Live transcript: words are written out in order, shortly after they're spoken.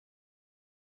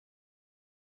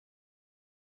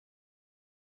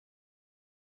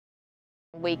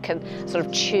We can sort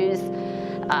of choose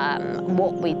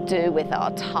what we do with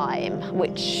our time,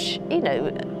 which, you know,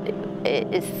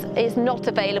 is not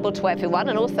available to everyone,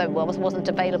 and also wasn't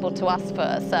available to us for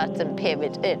a certain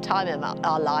time in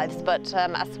our lives. But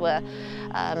as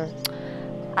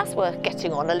we're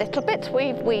getting on a little bit,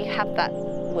 we have that.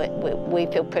 We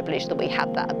feel privileged that we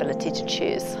have that ability to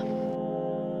choose.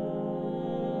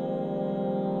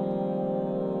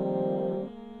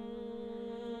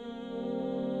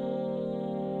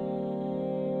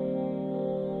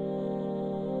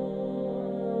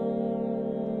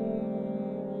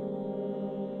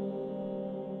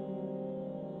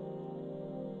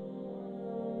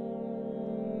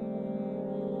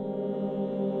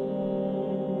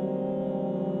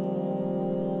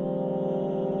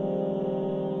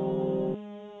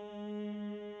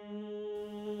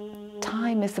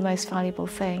 Time is the most valuable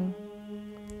thing.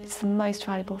 It's the most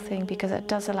valuable thing because it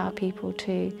does allow people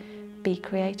to be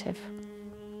creative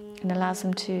and allows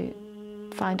them to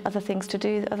find other things to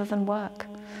do other than work,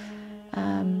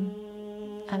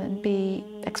 and be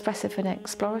expressive and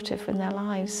explorative in their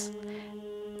lives.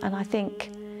 And I think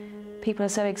people are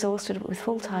so exhausted with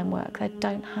full-time work, they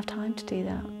don't have time to do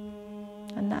that.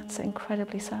 And that's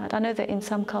incredibly sad. I know that in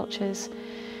some cultures,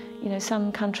 you know,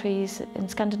 some countries in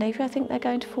Scandinavia, I think they're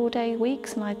going to 4-day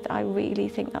weeks, and I really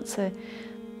think but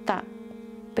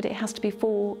it has to be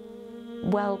 4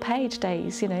 well-paid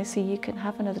days, you know, so you can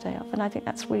have another day off. And I think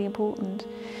that's really important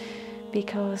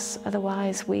because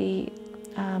otherwise we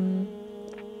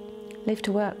live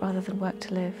to work rather than work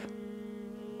to live.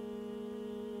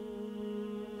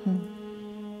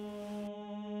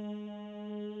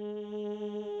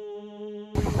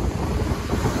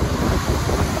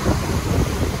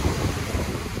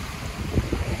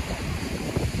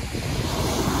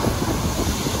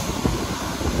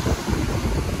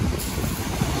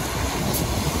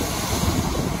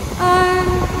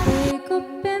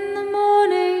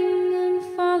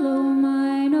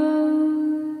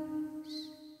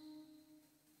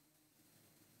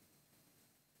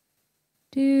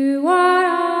 Do what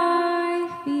I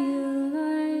feel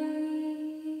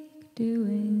like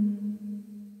doing.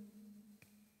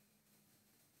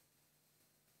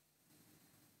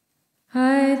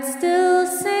 I'd still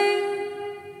sing,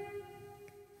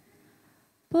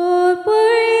 but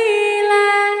worry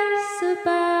less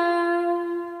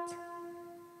about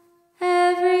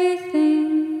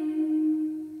everything.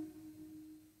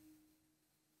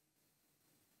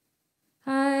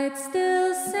 I'd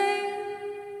still sing,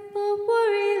 but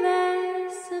worry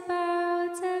less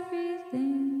about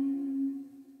everything.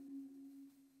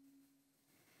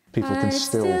 People can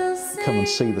still come and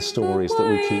see the stories that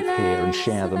we keep here and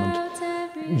share them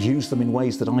and use them in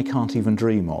ways that I can't even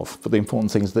dream of. But the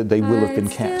important thing is that they will have been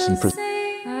kept and preserved.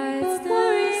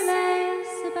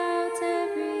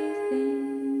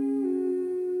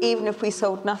 Even if we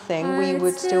sold nothing, we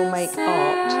would still make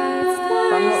art.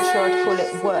 I'm not sure I'd call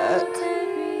it work,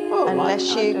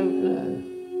 unless you... I don't know.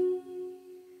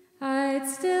 I'd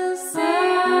still say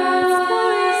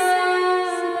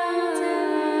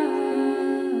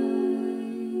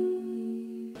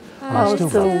I still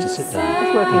love to sit down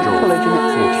and working at college in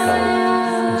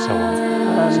watercolour and so on.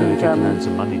 So if you can earn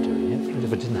some money doing it, even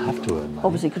if I didn't have to earn money.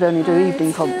 Obviously could only do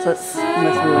evening concerts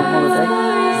unless we were on holiday.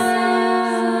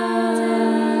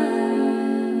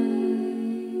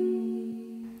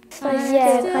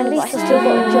 Yeah, at least I've still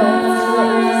got a job to live,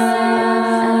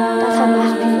 and that's how I'm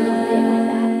happy for not being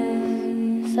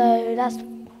like that. So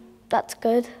that's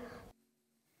good.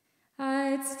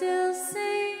 I'd still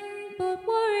sing, but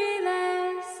worry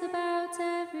less about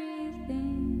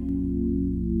everything.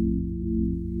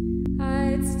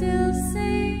 I'd still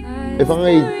sing. If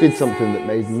I did something that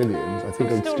made millions, I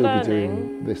think I'd still be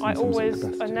doing this in some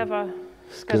capacity. I never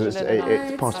because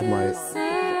it's part of my...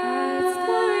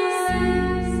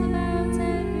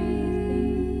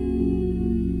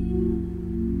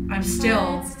 I'm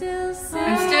still.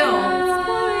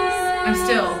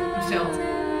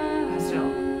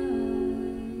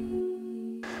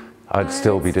 I'd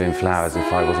still be doing flowers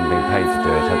if I wasn't being paid to do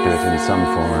it. I'd do it in some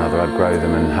form or another. I'd grow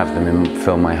them and have them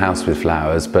fill my house with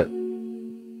flowers, but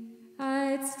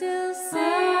I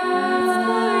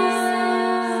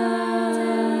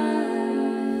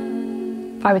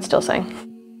would still sing.